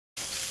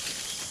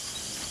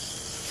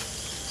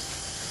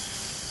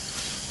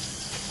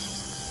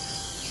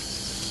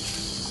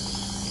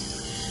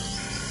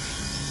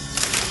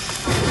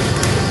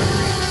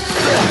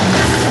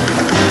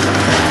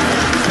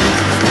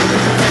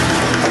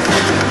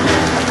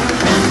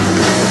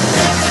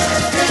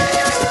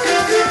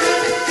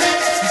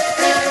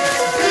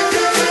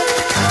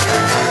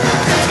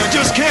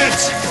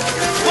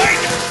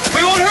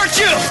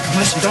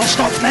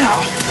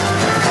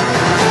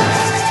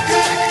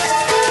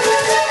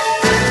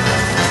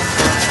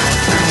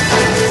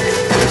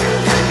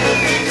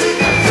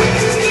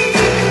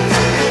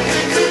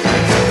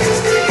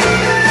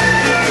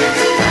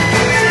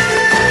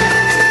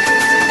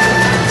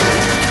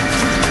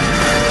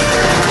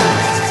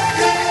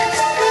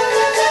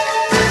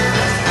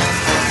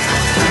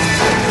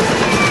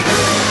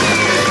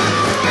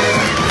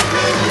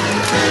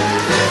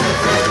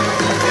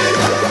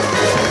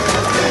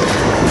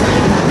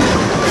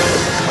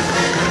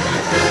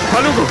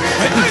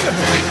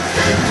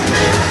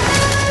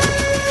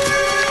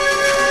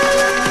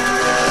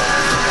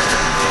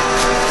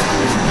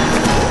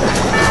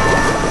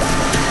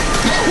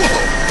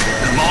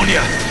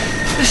Pneumonia.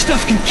 This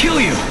stuff can kill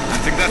you. I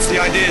think that's the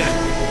idea.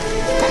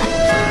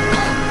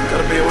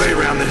 Gotta be a way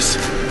around this.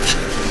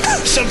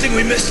 Something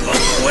we missed along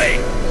the way.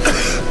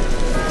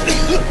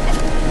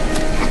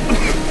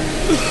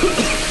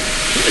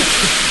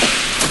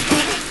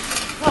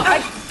 Well,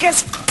 I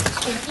guess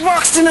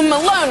Roxton and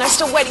Malone are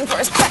still waiting for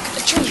us back at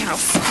the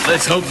treehouse.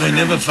 Let's hope they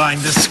never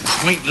find this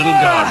quaint little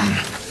garden.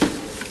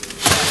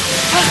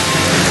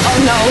 Oh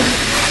no,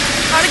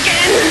 not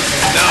again.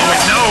 Now we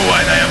know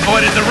why they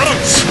avoided the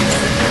roots.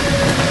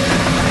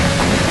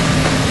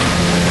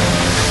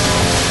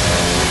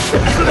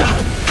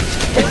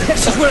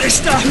 This is where they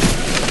stop.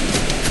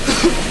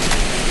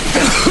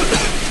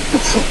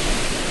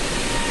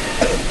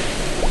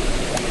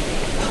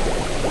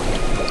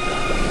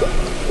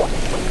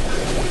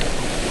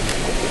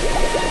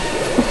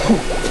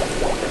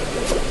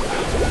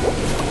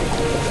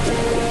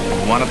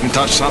 One of them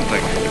touched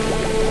something.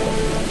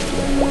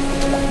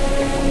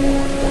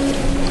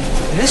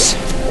 This?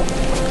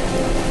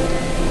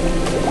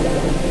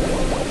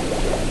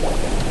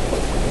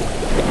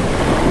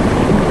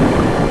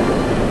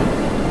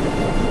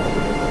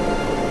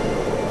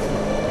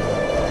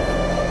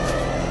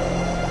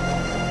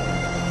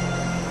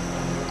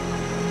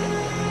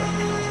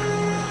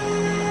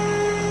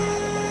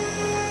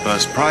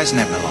 First prize,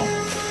 Ned Malone.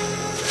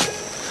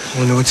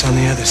 Wonder what's on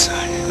the other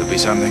side. Could be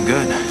something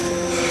good.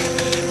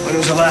 When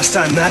was the last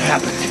time that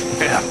happened?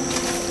 Yeah.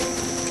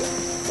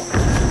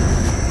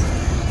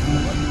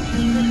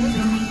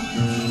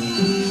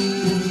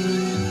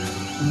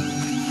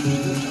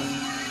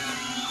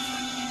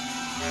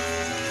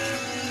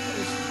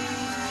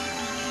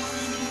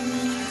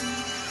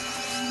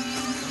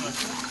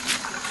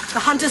 The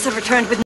hunters have returned with